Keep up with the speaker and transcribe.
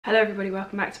Hello everybody,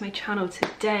 welcome back to my channel.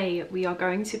 Today we are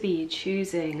going to be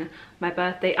choosing my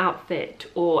birthday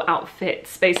outfit or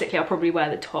outfits. Basically I'll probably wear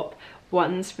the top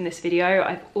ones from this video.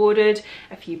 I've ordered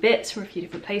a few bits from a few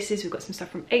different places. We've got some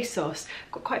stuff from ASOS,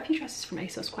 got quite a few dresses from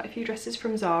ASOS, quite a few dresses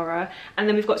from Zara, and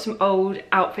then we've got some old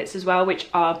outfits as well, which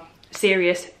are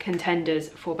serious contenders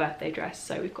for birthday dress.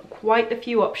 So we've got quite a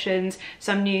few options,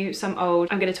 some new, some old.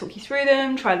 I'm going to talk you through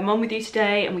them, try them on with you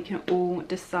today, and we can all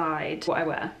decide what I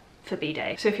wear for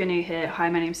B-Day. So if you're new here, hi,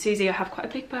 my name's Suzie. I have quite a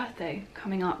big birthday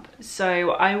coming up, so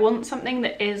I want something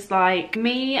that is like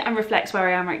me and reflects where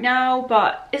I am right now,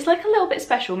 but it's like a little bit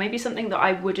special, maybe something that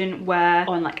I wouldn't wear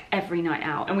on like every night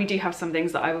out. And we do have some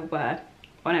things that I would wear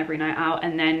on every night out,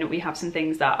 and then we have some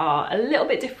things that are a little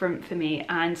bit different for me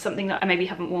and something that I maybe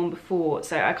haven't worn before.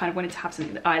 So I kind of wanted to have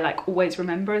something that I like always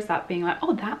remember as that being like,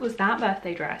 oh, that was that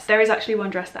birthday dress. There is actually one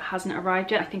dress that hasn't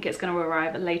arrived yet. I think it's going to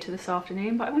arrive later this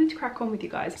afternoon, but I wanted to crack on with you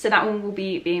guys. So that one will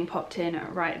be being popped in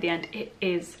right at the end. It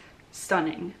is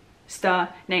stunning. I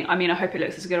mean, I hope it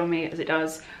looks as good on me as it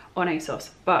does on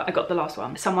ASOS, but I got the last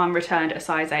one. Someone returned a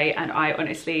size 8 and I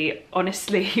honestly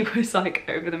was like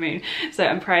over the moon. So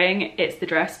I'm praying it's the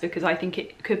dress, because I think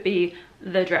it could be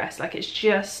the dress. Like, it's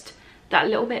just that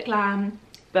little bit glam,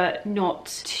 but not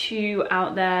too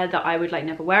out there that I would like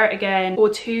never wear it again, or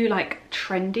too like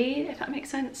trendy, if that makes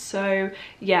sense. So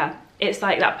yeah, it's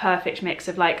like that perfect mix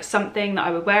of like something that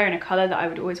I would wear in a colour that I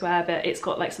would always wear, but it's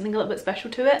got like something a little bit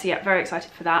special to it. So yeah, very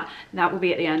excited for that. And that will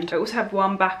be at the end. I also have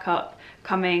one backup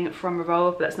coming from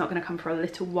Revolve, but that's not going to come for a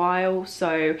little while,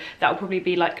 so that will probably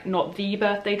be like not the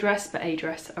birthday dress, but a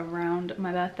dress around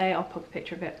my birthday. I'll pop a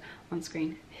picture of it on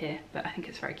screen here, but I think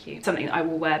it's very cute. Something that I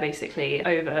will wear basically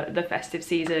over the festive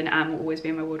season and will always be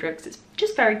in my wardrobe because it's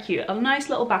just very cute. A nice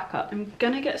little backup. I'm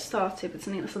gonna get started with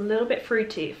something that's a little bit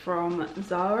fruity from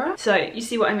Zara. So you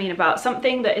see what I mean about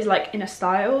something that is like in a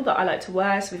style that I like to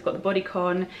wear. So we've got the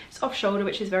bodycon, it's off shoulder,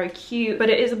 which is very cute, but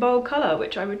it is a bold color,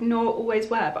 which I would not always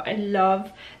wear, but I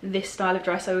love this style of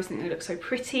dress. I always think they look so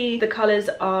pretty. The colors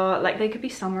are like, they could be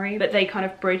summery, but they kind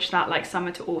of bridge that like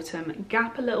summer to autumn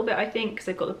gap a little bit, I think, because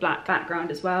they've got the black background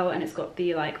as well, and it's got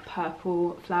the like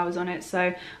purple flowers on it.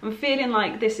 So I'm feeling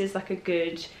like this is like a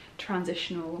good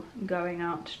transitional going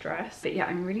out dress. But yeah,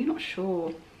 I'm really not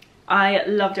sure. I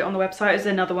loved it on the website. It was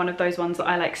another one of those ones that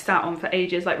I like sat on for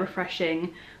ages, like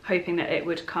refreshing, hoping that it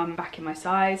would come back in my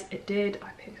size. It did.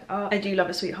 I picked it up. I do love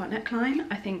a sweetheart neckline.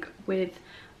 I think with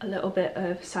a little bit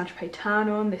of Saint-Tropez tan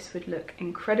on, this would look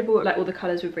incredible. Like, all the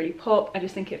colors would really pop. I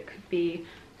just think it could be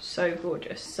so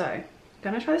gorgeous. So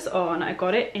gonna try this on. I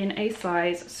got it in a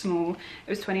size small. It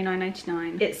was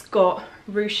 $29.99. It's got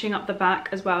ruching up the back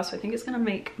as well, so I think it's gonna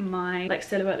make my like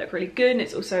silhouette look really good. And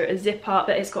it's also a zip up,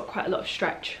 but it's got quite a lot of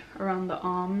stretch around the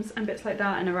arms and bits like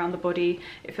that, and around the body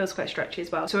it feels quite stretchy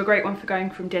as well. So a great one for going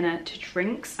from dinner to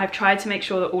drinks. I've tried to make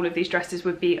sure that all of these dresses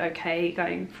would be okay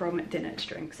going from dinner to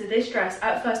drinks. So this dress,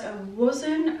 at first I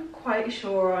wasn't quite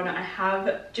sure on. I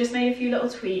have just made a few little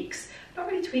tweaks, not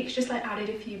really tweaks, just like added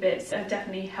a few bits that have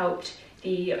definitely helped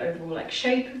the overall like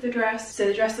shape of the dress. So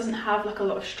the dress doesn't have like a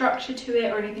lot of structure to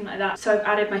it or anything like that. So I've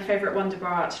added my favorite Wonder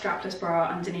bra, strapless bra,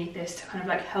 underneath this to kind of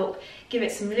like help give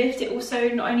it some lift. It also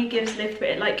not only gives lift, but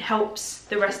it like helps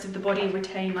the rest of the body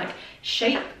retain like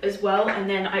shape as well. And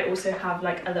then I also have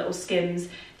like a little Skims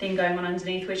thing going on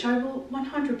underneath, which I will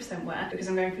 100% wear because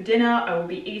I'm going for dinner. I will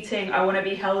be eating, I want to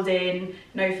be held in,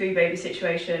 no food baby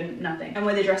situation, nothing. And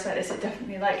with a dress like this, it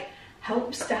definitely like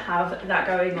helps to have that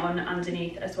going on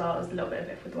underneath, as well as a little bit of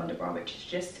it with the Wonder bra, which is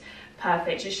just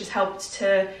perfect. It's just helped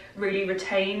to really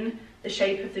retain the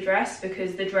shape of the dress,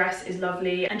 because the dress is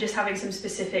lovely, and just having some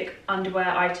specific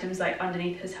underwear items like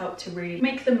underneath has helped to really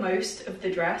make the most of the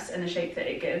dress and the shape that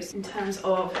it gives. In terms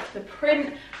of the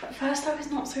print, at first I was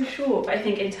not so sure, but I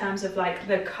think in terms of like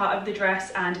the cut of the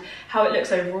dress and how it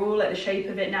looks overall, like the shape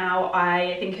of it now,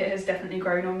 I think it has definitely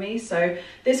grown on me. So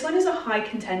this one is a high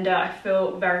contender. I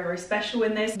feel very, very special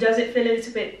in this. Does it feel a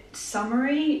little bit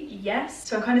summery? Yes.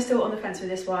 So I'm kind of still on the fence with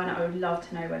this one. I would love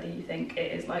to know whether you think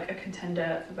it is like a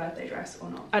contender for birthday dress or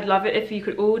not. I'd love it if you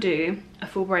could all do a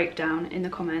full breakdown in the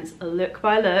comments, look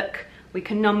by look. We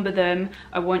can number them.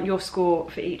 I want your score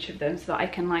for each of them so that I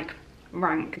can like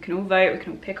rank. We can all vote, we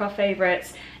can all pick our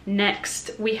favorites.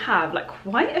 Next we have like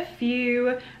quite a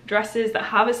few dresses that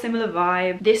have a similar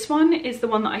vibe. This one is the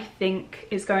one that I think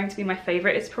is going to be my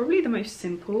favorite. It's probably the most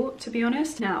simple, to be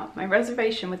honest. Now, my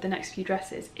reservation with the next few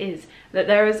dresses is that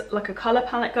there is like a color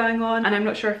palette going on, and I'm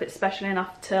not sure if it's special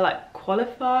enough to like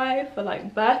qualify for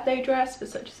like birthday dress for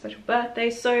such a special birthday.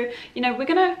 So, you know, we're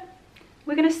gonna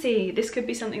we're gonna see. This could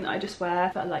be something that I just wear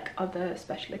for like other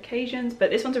special occasions, but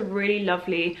this one's a really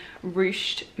lovely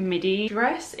ruched midi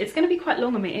dress. It's gonna be quite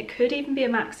long on me. It could even be a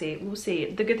maxi, we'll see.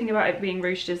 The good thing about it being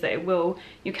ruched is that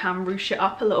you can ruche it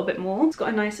up a little bit more. It's got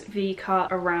a nice V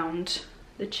cut around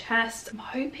the chest. I'm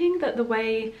hoping that the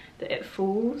way that it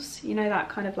falls, you know, that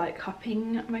kind of like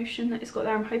cupping motion that it's got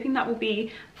there, I'm hoping that will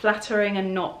be flattering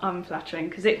and not unflattering,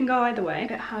 because it can go either way.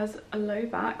 It has a low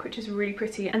back, which is really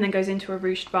pretty, and then goes into a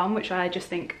ruched bum, which I just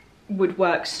think would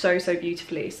work so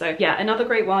beautifully. So yeah, another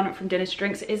great one from Dinner to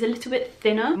Drinks. It is a little bit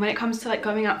thinner. When it comes to like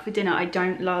going out for dinner, I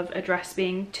don't love a dress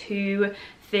being too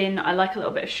thin. I like a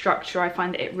little bit of structure. I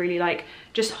find that it really like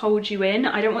just holds you in.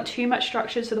 I don't want too much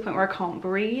structure to the point where I can't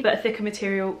breathe, but a thicker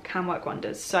material can work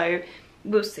wonders. So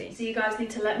we'll see. So you guys need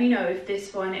to let me know if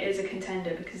this one is a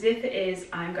contender, because if it is,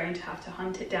 I'm going to have to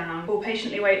hunt it down or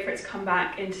patiently wait for it to come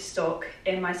back into stock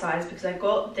in my size, because I've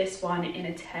got this one in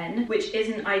a 10, which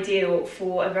isn't ideal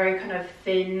for a very kind of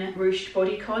thin ruched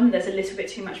bodycon. There's a little bit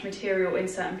too much material in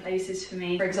certain places for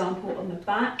me. For example, on the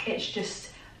back, it's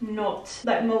just not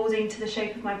like molding to the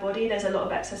shape of my body. There's a lot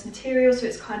of excess material, so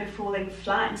it's kind of falling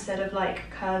flat instead of like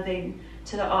curving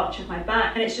to the arch of my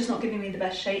back, and it's just not giving me the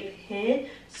best shape here.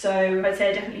 So I'd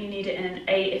say I definitely need it in an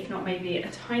 8, if not maybe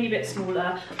a tiny bit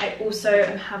smaller. I also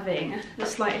am having the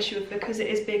slight issue of, because it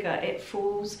is bigger, it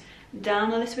falls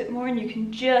down a little bit more, and you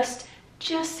can just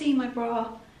see my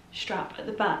bra strap at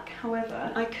the back.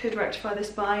 However, I could rectify this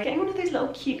by getting one of those little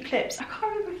cute clips. I can't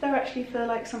remember if they're actually for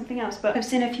like something else, but I've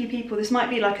seen a few people, this might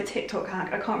be like a TikTok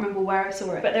hack, I can't remember where I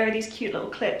saw it, but there are these cute little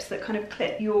clips that kind of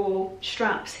clip your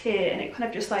straps here, and it kind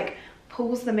of just like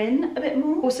pulls them in a bit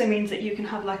more. Also means that you can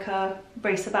have like a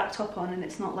bracer back top on and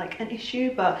it's not like an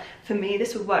issue, but for me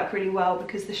this would work really well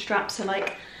because the straps are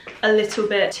like a little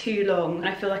bit too long, and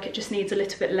I feel like it just needs a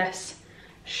little bit less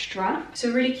strap.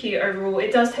 So really cute overall.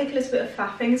 It does take a little bit of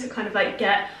faffing to kind of like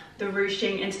get the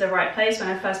ruching into the right place. When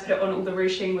I first put it on, all the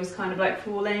ruching was kind of like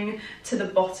falling to the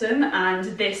bottom, and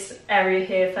this area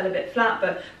here fell a bit flat,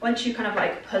 but once you kind of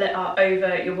like pull it up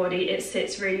over your body, it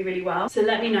sits really well. So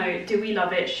let me know, do we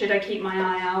love it? Should I keep my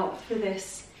eye out for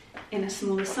this in a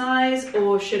smaller size,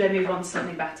 or should I move on to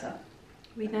something better?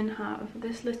 We then have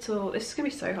this little, this is gonna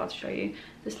be so hard to show you,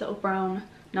 this little brown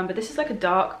number. This is like a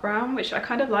dark brown, which I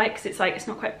kind of like because it's like, it's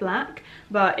not quite black,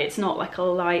 but it's not like a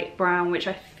light brown, which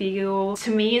I feel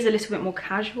to me is a little bit more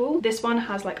casual. This one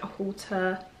has like a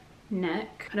halter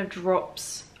neck, kind of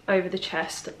drops over the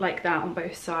chest like that on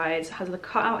both sides, has a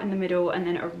cutout in the middle, and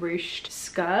then a ruched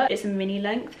skirt. It's a mini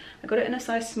length. I got it in a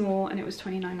size small and it was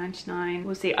 $29.99.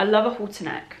 We'll see. I love a halter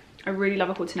neck. I really love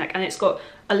a halter neck, and it's got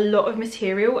a lot of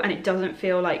material and it doesn't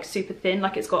feel like super thin.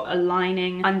 Like it's got a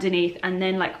lining underneath and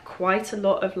then like quite a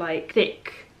lot of like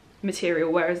thick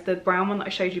material, whereas the brown one that I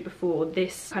showed you before,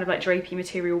 this kind of like drapey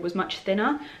material, was much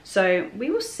thinner. So we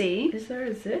will see. Is there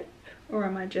a zip, or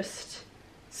am I just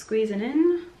squeezing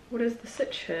in? What is the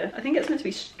sitch here? I think it's meant to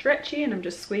be stretchy and I'm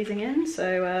just squeezing in,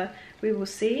 so we will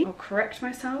see. I'll correct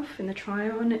myself in the try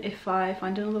on if I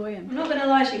find another way in. I'm not gonna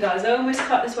lie to you guys, I almost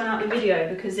cut this one out of the video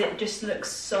because it just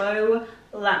looks so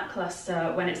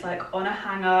lackluster when it's like on a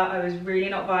hanger. I was really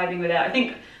not vibing with it. I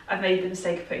think I've made the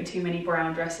mistake of putting too many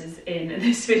brown dresses in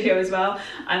this video as well.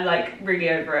 I'm like really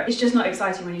over it. It's just not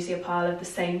exciting when you see a pile of the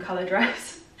same colour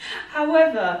dress.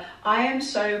 However, I am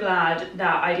so glad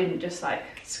that I didn't just like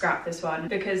scrap this one,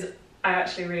 because I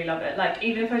actually really love it. Like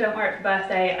even if I don't wear it for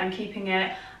birthday, I'm keeping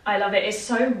it. I love it. It's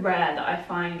so rare that I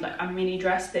find like a mini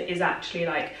dress that is actually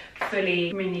like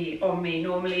fully mini on me.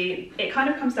 Normally it kind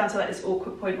of comes down to like this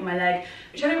awkward point on my leg,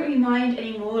 which I don't really mind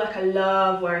anymore. Like I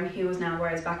love wearing heels now,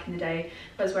 whereas back in the day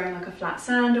if I was wearing like a flat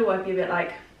sandal, I'd be a bit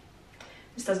like,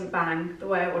 this doesn't bang the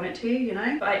way I want it to, you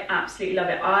know? But I absolutely love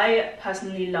it. I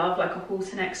personally love like a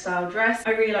halter neck style dress.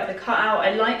 I really like the cutout.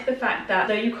 I like the fact that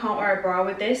though you can't wear a bra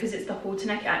with this, because it's the halter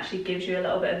neck, it actually gives you a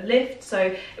little bit of lift. So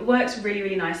it works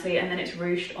really nicely, and then it's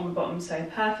ruched on the bottom, so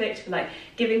perfect for like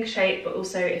giving shape, but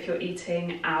also if you're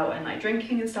eating out and like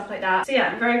drinking and stuff like that. So yeah,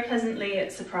 I'm very pleasantly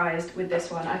surprised with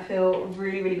this one. I feel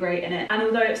really great in it. And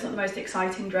although it's not the most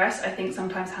exciting dress, I think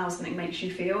sometimes how something makes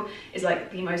you feel is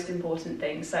like the most important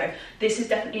thing. So this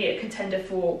is definitely a contender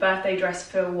for birthday dress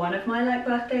for one of my like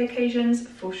birthday occasions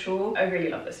for sure. I really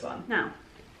love this one. Now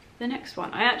the next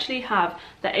one, I actually have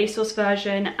the ASOS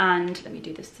version, and let me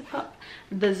do this zip up,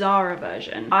 the Zara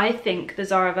version. I think the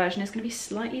Zara version is going to be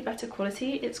slightly better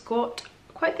quality. It's got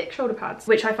quite thick shoulder pads,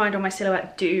 which I find on my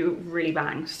silhouette do really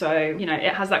bang, so you know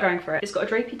it has that going for it. It's got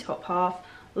a drapey top half,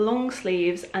 long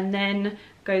sleeves, and then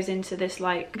goes into this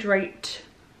like draped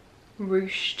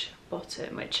ruched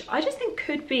bottom, which I just think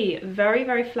could be very,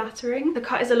 very flattering. The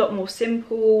cut is a lot more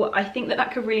simple. I think that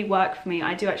that could really work for me.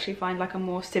 I do actually find like a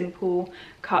more simple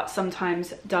cut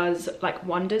sometimes does like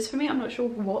wonders for me. I'm not sure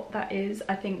what that is.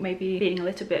 I think maybe being a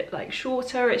little bit like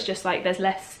shorter, it's just like there's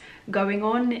less going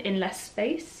on in less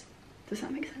space. Does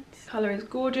that make sense? Color is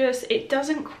gorgeous. It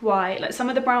doesn't quite, like some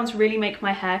of the browns really make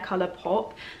my hair color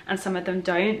pop and some of them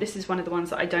don't. This is one of the ones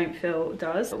that I don't feel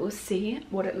does, but we'll see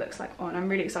what it looks like on. I'm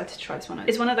really excited to try this one on.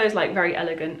 It's one of those like very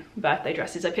elegant birthday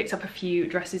dresses. I picked up a few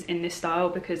dresses in this style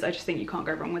because I just think you can't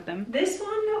go wrong with them. This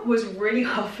one was really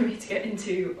hard for me to get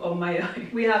into on my own.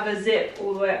 We have a zip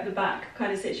all the way up the back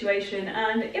kind of situation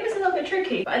and it was a little bit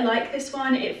tricky, but I like this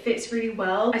one. It fits really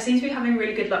well. I seem to be having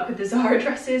really good luck with the Zara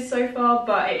dresses so far,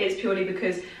 but it is purely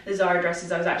because the Zara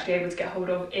dresses I was actually able to get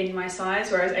hold of in my size,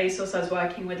 whereas ASOS I was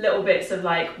working with little bits of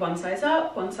like one size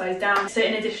up, one size down. So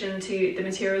in addition to the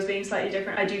materials being slightly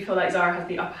different, I do feel like Zara has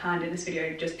the upper hand in this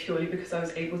video just purely because I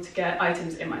was able to get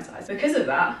items in my size. Because of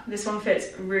that, this one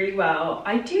fits really well.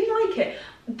 I do like it.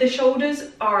 The shoulders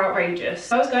are outrageous.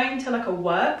 If I was going to like a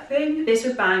work thing, this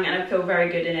would bang and I'd feel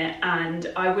very good in it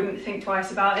and I wouldn't think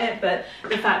twice about it, but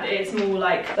the fact that it's more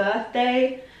like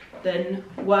birthday than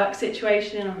work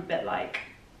situation, I'm a bit like,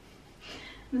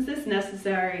 is this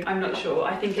necessary? I'm not sure.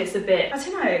 I think it's a bit, I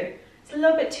don't know, it's a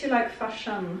little bit too like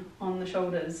fashion on the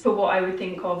shoulders for what I would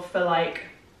think of for like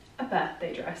a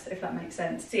birthday dress, if that makes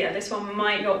sense. So yeah, this one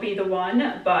might not be the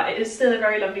one, but it is still a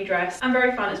very lovely dress and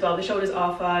very fun as well. The shoulders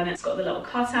are fun. It's got the little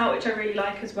cutout, which I really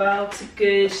like as well. It's a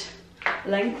good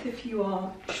length if you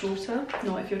are shorter,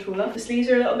 not if you're taller. The sleeves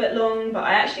are a little bit long, but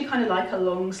I actually kind of like a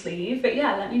long sleeve. But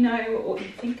yeah, let me know what you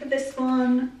think of this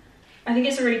one. I think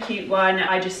it's a really cute one.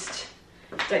 I just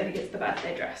don't think it's the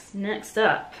birthday dress. Next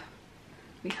up,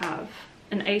 we have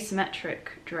an asymmetric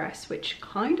dress which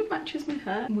kind of matches my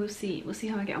hair. We'll see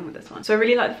how I get on with this one. So I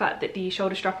really like the fact that the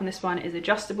shoulder strap on this one is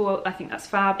adjustable. I think that's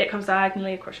fab. It comes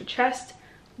diagonally across your chest,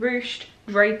 ruched,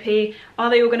 drapey. Are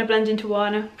they all going to blend into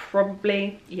one?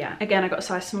 Probably, yeah. Again, I got a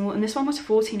size small and this one was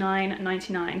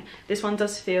 $49.99. This one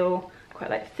does feel quite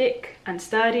like thick and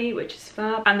sturdy, which is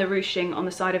fab. And the ruching on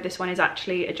the side of this one is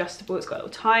actually adjustable. It's got little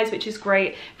ties, which is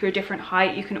great. If you're a different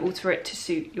height, you can alter it to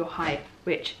suit your height,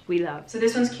 which we love. So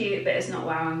this one's cute, but it's not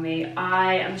wowing me.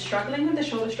 I am struggling with the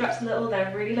shoulder straps a little.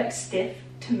 They're really like stiff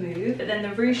to move, but then the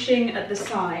ruching at the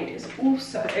side is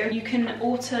also, you can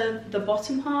alter the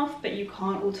bottom half, but you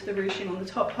can't alter the ruching on the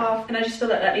top half. And I just feel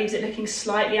like that leaves it looking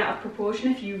slightly out of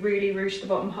proportion. If you really ruche the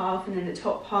bottom half and then the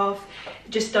top half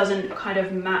just doesn't kind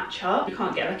of match up. You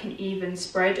can't get like an even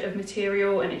spread of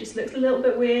material and it just looks a little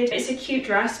bit weird. It's a cute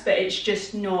dress, but it's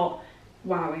just not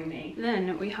wowing me.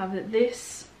 Then we have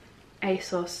this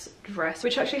ASOS dress,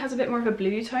 which actually has a bit more of a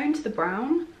blue tone to the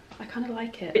brown. I kind of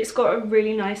like it. It's got a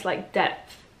really nice like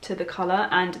depth to the color,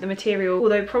 and the material,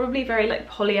 although probably very like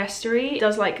polyestery,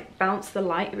 does like bounce the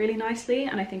light really nicely,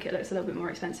 and I think it looks a little bit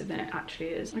more expensive than it actually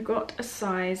is. I got a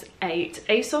size 8.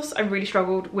 ASOS, I really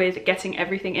struggled with getting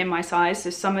everything in my size,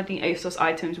 so some of the ASOS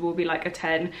items will be like a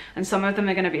 10 and some of them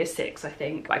are going to be a 6, I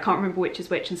think. I can't remember which is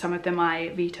which, and some of them I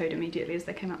vetoed immediately as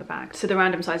they came out the bag. So the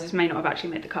random sizes may not have actually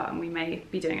made the cut and we may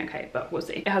be doing okay, but we'll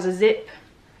see. It has a zip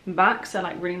back, so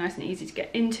like really nice and easy to get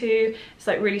into. It's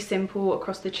like really simple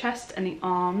across the chest and the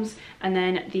arms, and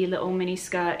then the little mini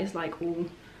skirt is like all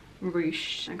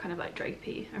ruched and kind of like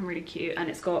drapey and really cute,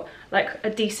 and it's got like a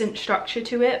decent structure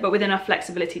to it but with enough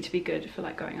flexibility to be good for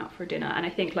like going out for dinner. And I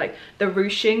think like the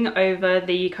ruching over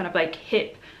the kind of like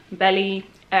hip belly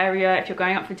area, if you're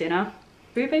going out for dinner.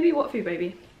 Food baby? What food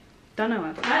baby? Don't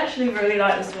know. I actually really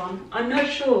like this one. I'm not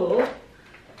sure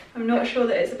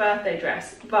that it's a birthday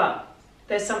dress, but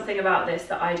there's something about this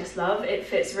that I just love. It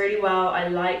fits really well. I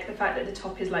like the fact that the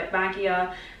top is like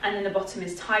baggier and then the bottom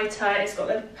is tighter. It's got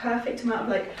the perfect amount of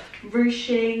like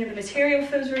ruching, and the material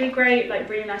feels really great, like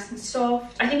really nice and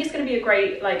soft. I think it's going to be a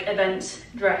great like event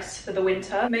dress for the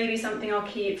winter. Maybe something I'll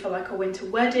keep for like a winter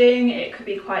wedding. It could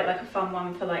be quite like a fun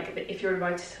one for like if you're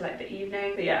invited to like the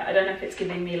evening. But yeah, I don't know if it's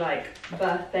giving me like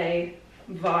birthday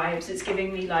vibes. It's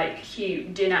giving me like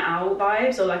cute dinner out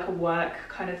vibes or like a work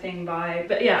kind of thing vibe.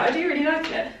 But yeah, I do really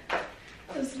like it.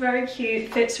 It's very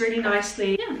cute, fits really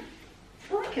nicely. Yeah,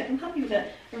 I like it. I'm happy with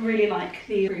it. I really like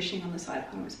the ruching on the side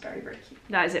panel. It's very, very cute.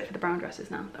 That is it for the brown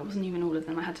dresses now. That wasn't even all of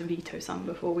them. I had to veto some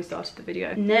before we started the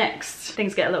video. Next,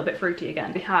 things get a little bit fruity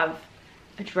again. We have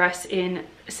a dress in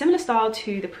a similar style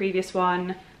to the previous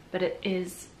one, but it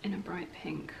is in a bright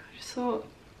pink. I just thought,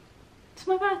 it's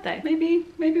my birthday. Maybe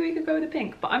we could go with a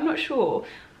pink, but I'm not sure.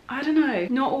 I don't know,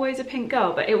 not always a pink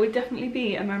girl, but it would definitely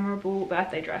be a memorable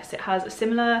birthday dress. It has a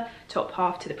similar top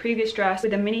half to the previous dress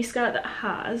with a mini skirt that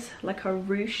has like a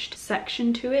ruched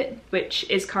section to it, which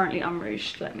is currently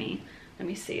unruched. Let me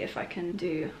see if I can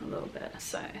do a little bit.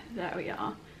 So there we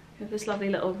are. We have this lovely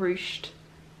little ruched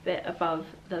bit above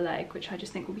the leg, which I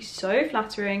just think will be so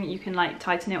flattering. You can like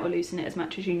tighten it or loosen it as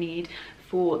much as you need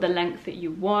for the length that you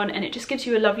want, and it just gives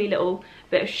you a lovely little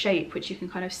bit of shape, which you can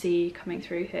kind of see coming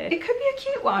through here. It could be a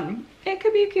cute one. It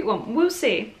could be a cute one. We'll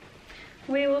see.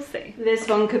 We will see. This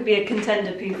one could be a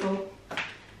contender, people.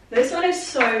 This one is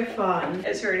so fun.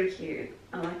 It's really cute.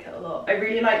 I like it a lot. I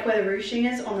really like where the ruching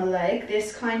is on the leg.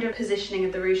 This kind of positioning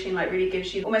of the ruching like really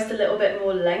gives you almost a little bit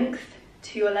more length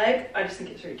to your leg. I just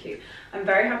think it's really cute. I'm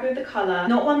very happy with the colour.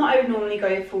 Not one that I would normally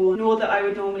go for, nor that I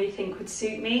would normally think would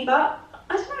suit me, but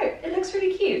I don't know, it looks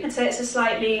really cute. I'd say it's a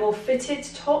slightly more fitted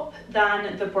top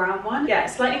than the brown one. Yeah,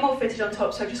 slightly more fitted on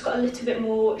top, so I've just got a little bit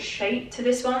more shape to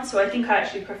this one, so I think I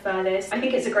actually prefer this. I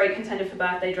think it's a great contender for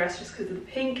birthday dress just because of the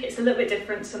pink. It's a little bit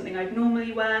different to something I'd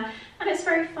normally wear, and it's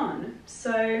very fun.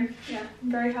 So yeah, I'm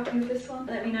very happy with this one.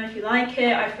 Let me know if you like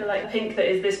it. I feel like pink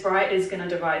that is this bright is gonna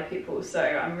divide people, so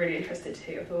I'm really interested to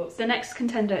hear your thoughts. The next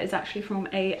contender is actually from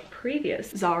a previous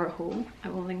Zara haul. I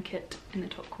will link it in the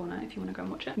top corner if you want to go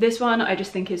and watch it. This one I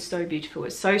just think is so beautiful.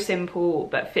 It's so simple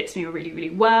but fits me really,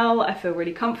 really well. I feel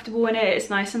really comfortable in it.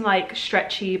 It's nice and like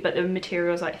stretchy, but the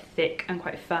material is like thick and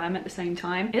quite firm at the same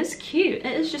time. It's cute.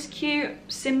 It is just cute,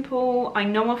 simple. I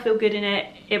know I'll feel good in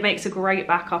it. It makes a great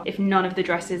backup if none of the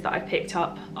dresses that I picked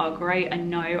up are great. I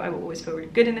know I will always feel really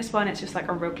good in this one. It's just like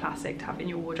a real classic to have in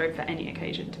your wardrobe for any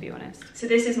occasion, to be honest. So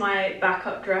this is my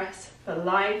backup dress for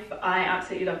life. I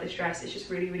absolutely love this dress. It's just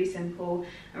really, really simple,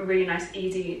 a really nice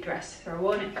easy dress to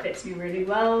throw on. It fits me really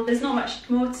well. There's not much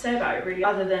more to say about it really,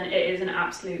 other than it is an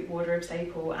absolute wardrobe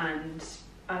staple and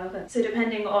I love it. So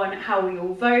depending on how we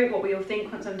all vote, what we all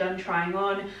think once I'm done trying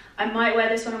on, I might wear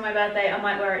this one on my birthday. I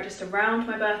might wear it just around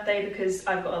my birthday because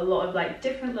I've got a lot of like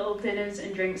different little dinners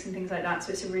and drinks and things like that,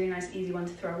 so it's a really nice easy one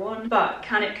to throw on. But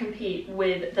can it compete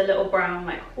with the little brown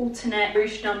like alternate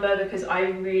ruched number, because I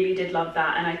really did love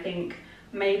that, and I think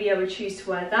maybe I would choose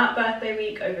to wear that birthday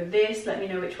week over this. Let me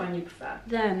know which one you prefer.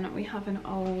 Then we have an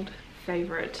old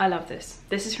favorite. I love this.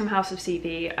 This is from House of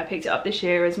Suzie. I picked it up this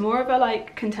year as more of a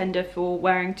like contender for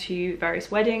wearing to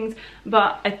various weddings,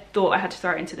 but I thought I had to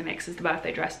throw it into the mix as the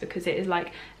birthday dress because it is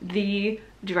like the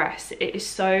dress. It is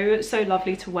so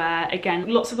lovely to wear. Again,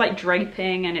 lots of like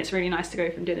draping, and it's really nice to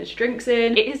go from dinner to drinks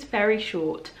in. It is very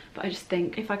short, but I just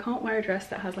think if I can't wear a dress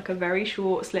that has like a very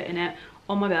short slit in it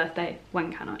on my birthday,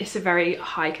 when can I? It's a very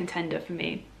high contender for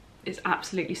me. It's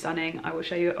absolutely stunning. I will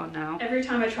show you it on now. Every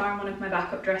time I try on one of my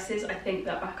backup dresses, I think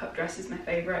that backup dress is my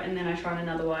favorite, and then I try on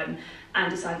another one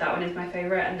and decide that one is my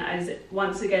favorite, and that is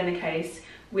once again the case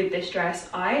with this dress.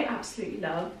 I absolutely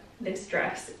love this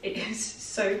dress. It is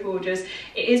so gorgeous.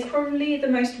 It is probably the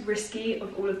most risky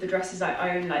of all of the dresses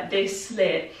I own. Like this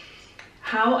slit,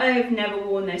 how I have never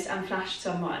worn this and flashed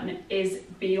someone is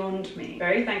beyond me.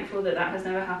 Very thankful that that has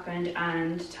never happened,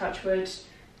 and touch wood,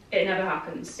 it never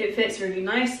happens. It fits really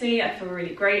nicely. I feel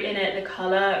really great in it. The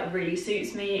colour really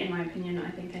suits me, in my opinion,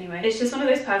 I think anyway. It's just one of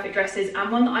those perfect dresses,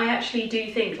 and one that I actually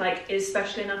do think like is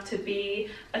special enough to be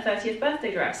a 30th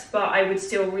birthday dress, but I would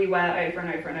still rewear over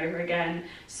and over and over again.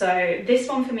 So this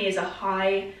one for me is a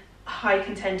high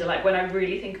contender. Like when I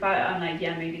really think about it, I'm like,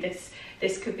 yeah, maybe this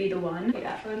could be the one.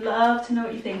 Yeah, I would love to know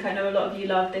what you think. I know a lot of you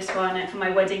love this one for my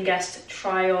wedding guest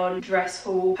try on dress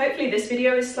haul. Hopefully this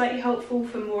video is slightly helpful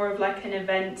for more of like an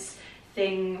events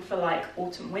thing for like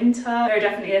autumn winter. There are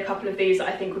definitely a couple of these that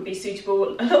I think would be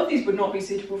suitable. A lot of these would not be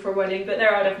suitable for a wedding, but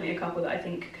there are definitely a couple that I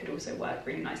think could also work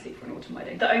really nicely for an autumn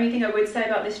wedding. The only thing I would say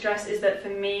about this dress is that for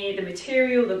me, the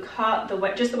material, the cut,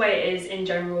 just the way it is in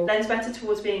general, lends better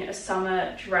towards being a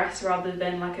summer dress rather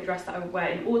than like a dress that I would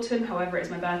wear in autumn. However, it's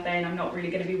my birthday and I'm not really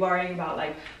going to be worrying about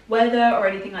like weather or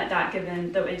anything like that,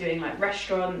 given that we're doing like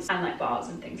restaurants and like bars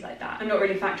and things like that. I'm not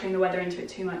really factoring the weather into it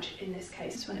too much in this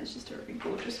case. This one is just a really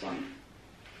gorgeous one.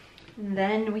 And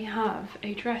then we have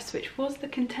a dress which was the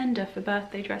contender for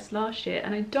birthday dress last year,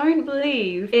 and I don't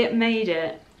believe it made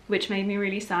it, which made me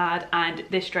really sad, and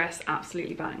this dress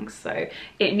absolutely bangs, so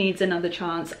it needs another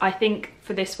chance. I think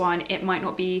for this one it might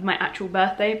not be my actual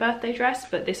birthday dress,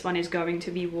 but this one is going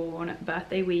to be worn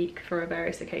birthday week for a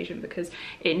various occasion because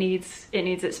it needs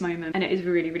its moment, and it is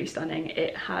really stunning.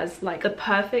 It has like the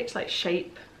perfect like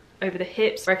shape over the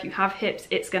hips, or if you have hips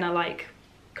it's gonna like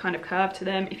kind of curve to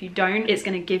them. If you don't, it's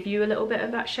going to give you a little bit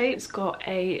of that shape. It's got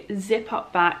a zip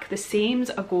up back. The seams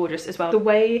are gorgeous as well. The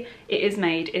way it is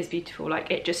made is beautiful.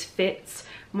 Like it just fits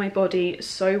my body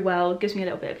so well. It gives me a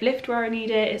little bit of lift where I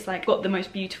need it. It's like got the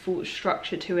most beautiful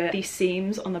structure to it. These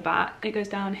seams on the back, it goes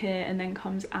down here and then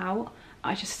comes out.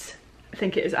 I just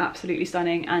think it is absolutely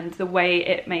stunning, and the way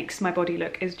it makes my body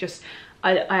look is just,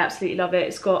 I absolutely love it.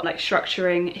 It's got like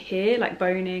structuring here, like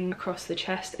boning across the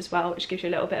chest as well, which gives you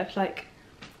a little bit of like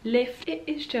lift. It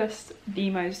is just the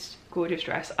most gorgeous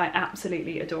dress. I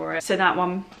absolutely adore it. So that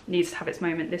one needs to have its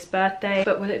moment this birthday.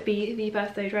 But will it be the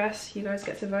birthday dress? You guys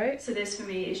get to vote. So this for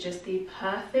me is just the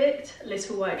perfect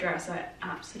little white dress. I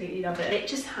absolutely love it. It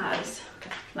just has,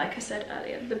 like I said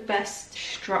earlier, the best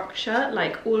structure,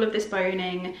 like all of this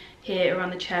boning here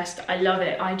around the chest. I love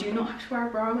it. I do not have to wear a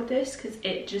bra with this because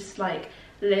it just like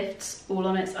lifts all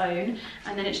on its own,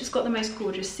 and then it's just got the most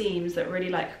gorgeous seams that really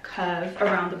like curve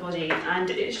around the body,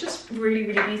 and it's just really,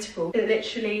 really beautiful. It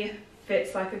literally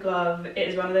fits like a glove. It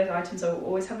is one of those items I will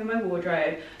always have in my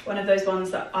wardrobe, one of those ones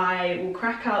that I will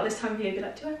crack out this time of year and be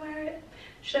like, do I wear it?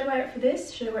 Should I wear it for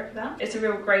this? Should I wear it for that? It's a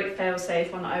real great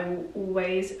fail-safe one that I will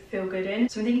always feel good in.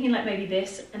 So I'm thinking like maybe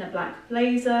this and a black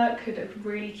blazer could look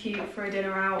really cute for a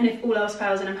dinner out. And if all else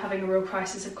fails and I'm having a real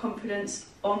crisis of confidence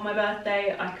on my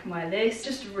birthday, I can wear this.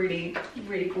 Just really,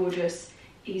 really gorgeous,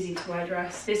 easy to wear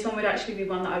dress. This one would actually be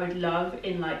one that I would love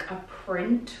in like a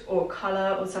print or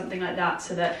colour or something like that,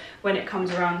 so that when it comes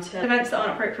around to events that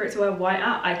aren't appropriate to wear white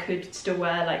at, I could still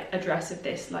wear like a dress of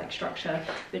this like structure,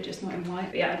 but just not in white.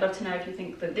 But yeah, I'd love to know if you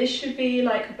think that this should be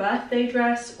like a birthday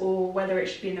dress or whether it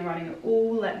should be in the running at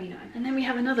all. Let me know. And then we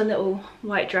have another little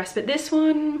white dress, but this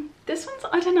one's,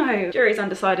 I don't know. Jury's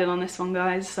undecided on this one,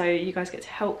 guys, so you guys get to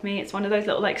help me. It's one of those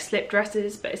little like slip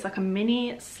dresses, but it's like a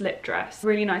mini slip dress.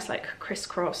 Really nice like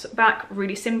crisscross back,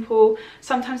 really simple.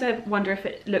 Sometimes I wonder if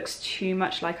it looks too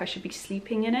much like I should be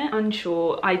sleeping in it.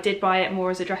 Unsure. I did buy it more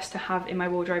as a dress to have in my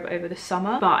wardrobe over the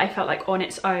summer, but I felt like on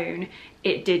its own,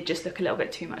 it did just look a little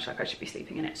bit too much like I should be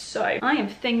sleeping in it. So I am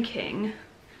thinking,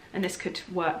 and this could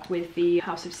work with the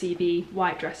House of CB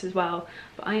white dress as well,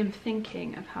 but I am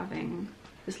thinking of having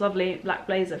this lovely black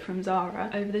blazer from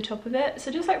Zara over the top of it.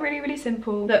 So just like really, really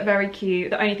simple, but very cute.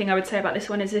 The only thing I would say about this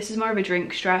one is this is more of a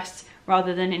drinks dress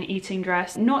rather than an eating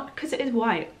dress. Not because it is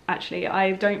white, actually.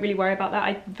 I don't really worry about that.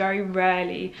 I very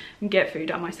rarely get food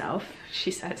done myself. She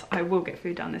says I will get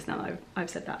food done this now that I've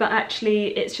said that. But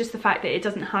actually, it's just the fact that it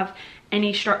doesn't have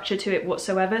any structure to it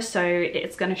whatsoever, so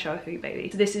it's gonna show a food baby.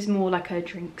 So this is more like a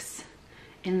drinks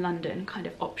in London kind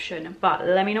of option, but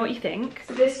let me know what you think.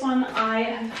 So this one I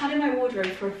have had in my wardrobe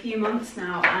for a few months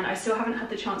now, and I still haven't had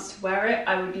the chance to wear it.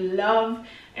 I would love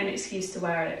an excuse to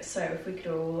wear it, so if we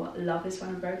could all love this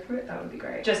one and vote for it, that would be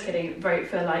great. Just kidding, vote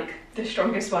for like the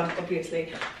strongest one,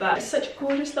 obviously, but it's such a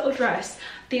gorgeous little dress.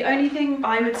 The only thing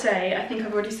I would say, I think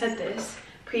I've already said this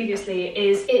previously,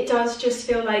 is it does just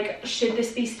feel like, should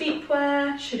this be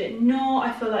sleepwear? Should it not?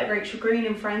 I feel like Rachel Green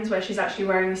in Friends, where she's actually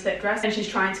wearing the slip dress and she's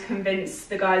trying to convince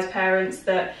the guy's parents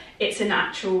that it's an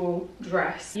actual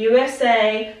dress.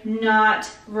 USA, not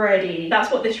ready.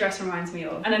 That's what this dress reminds me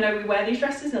of. And I know we wear these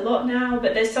dresses a lot now,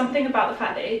 but there's something about the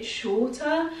fact that it's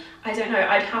shorter. I don't know,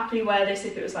 I'd happily wear this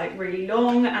if it was like really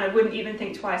long, and I wouldn't even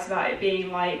think twice about it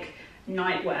being like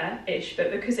nightwear-ish,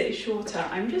 but because it is shorter,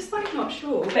 I'm just like not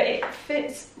sure. But it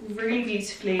fits really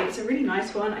beautifully. It's a really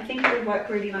nice one. I think it would work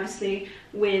really nicely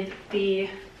with the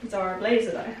Zara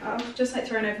blazer that I have, just like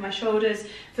thrown over my shoulders.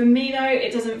 For me though,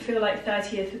 it doesn't feel like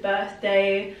 30th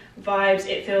birthday vibes.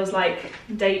 It feels like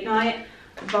date night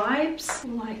vibes,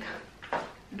 like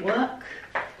work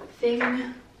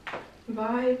thing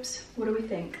vibes. What do we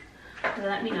think?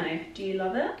 Let me know. Do you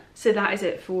love it? So that is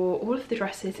it for all of the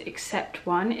dresses except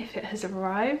one, if it has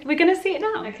arrived. We're gonna see it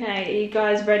now. Okay, are you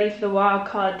guys ready for the wild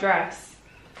card dress?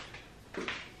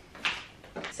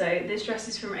 So this dress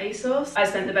is from ASOS. I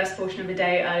spent the best portion of the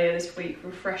day earlier this week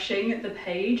refreshing the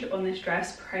page on this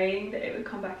dress, praying that it would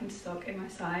come back into stock in my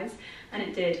size, and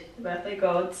it did. The birthday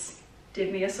gods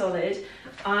did me a solid.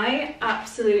 I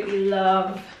absolutely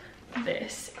love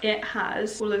this. It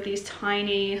has all of these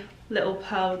tiny little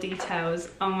pearl details.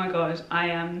 Oh my god, I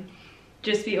am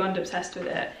just beyond obsessed with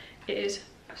it. It is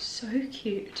so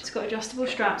cute. It's got adjustable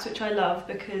straps, which I love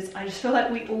because I just feel like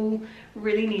we all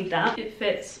really need that. It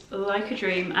fits like a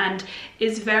dream and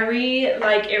is very,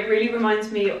 like, it really reminds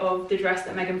me of the dress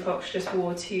that Megan Fox just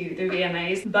wore to the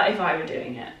VMAs, but if I were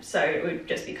doing it. So it would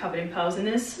just be covered in pearls and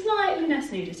there's slightly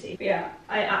less nudity. But yeah,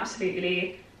 I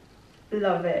absolutely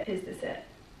love it. Is this it?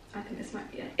 I think this might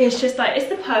be it. It's just like, it's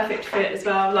the perfect fit as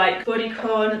well, like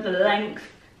bodycon, the length,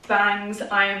 bangs.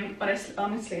 I'm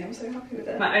honestly, I'm so happy with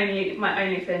it. My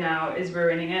only fear now is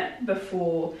ruining it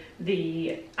before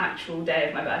the actual day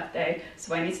of my birthday,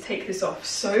 so I need to take this off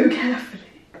so carefully.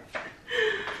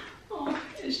 Oh,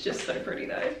 it's It's just so pretty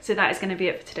though. So that is going to be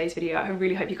it for today's video. I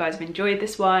really hope you guys have enjoyed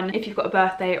this one. If you've got a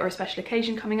birthday or a special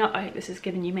occasion coming up, I hope this has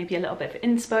given you maybe a little bit of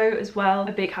inspo as well.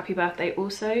 A big happy birthday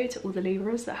also to all the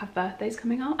Libras that have birthdays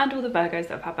coming up, and all the Virgos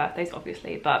that have had birthdays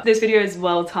obviously, but this video is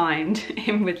well timed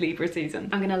in with Libra season.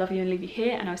 I'm gonna love you and leave you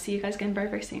here, and I'll see you guys again very,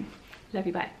 very soon. Love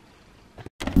you, bye.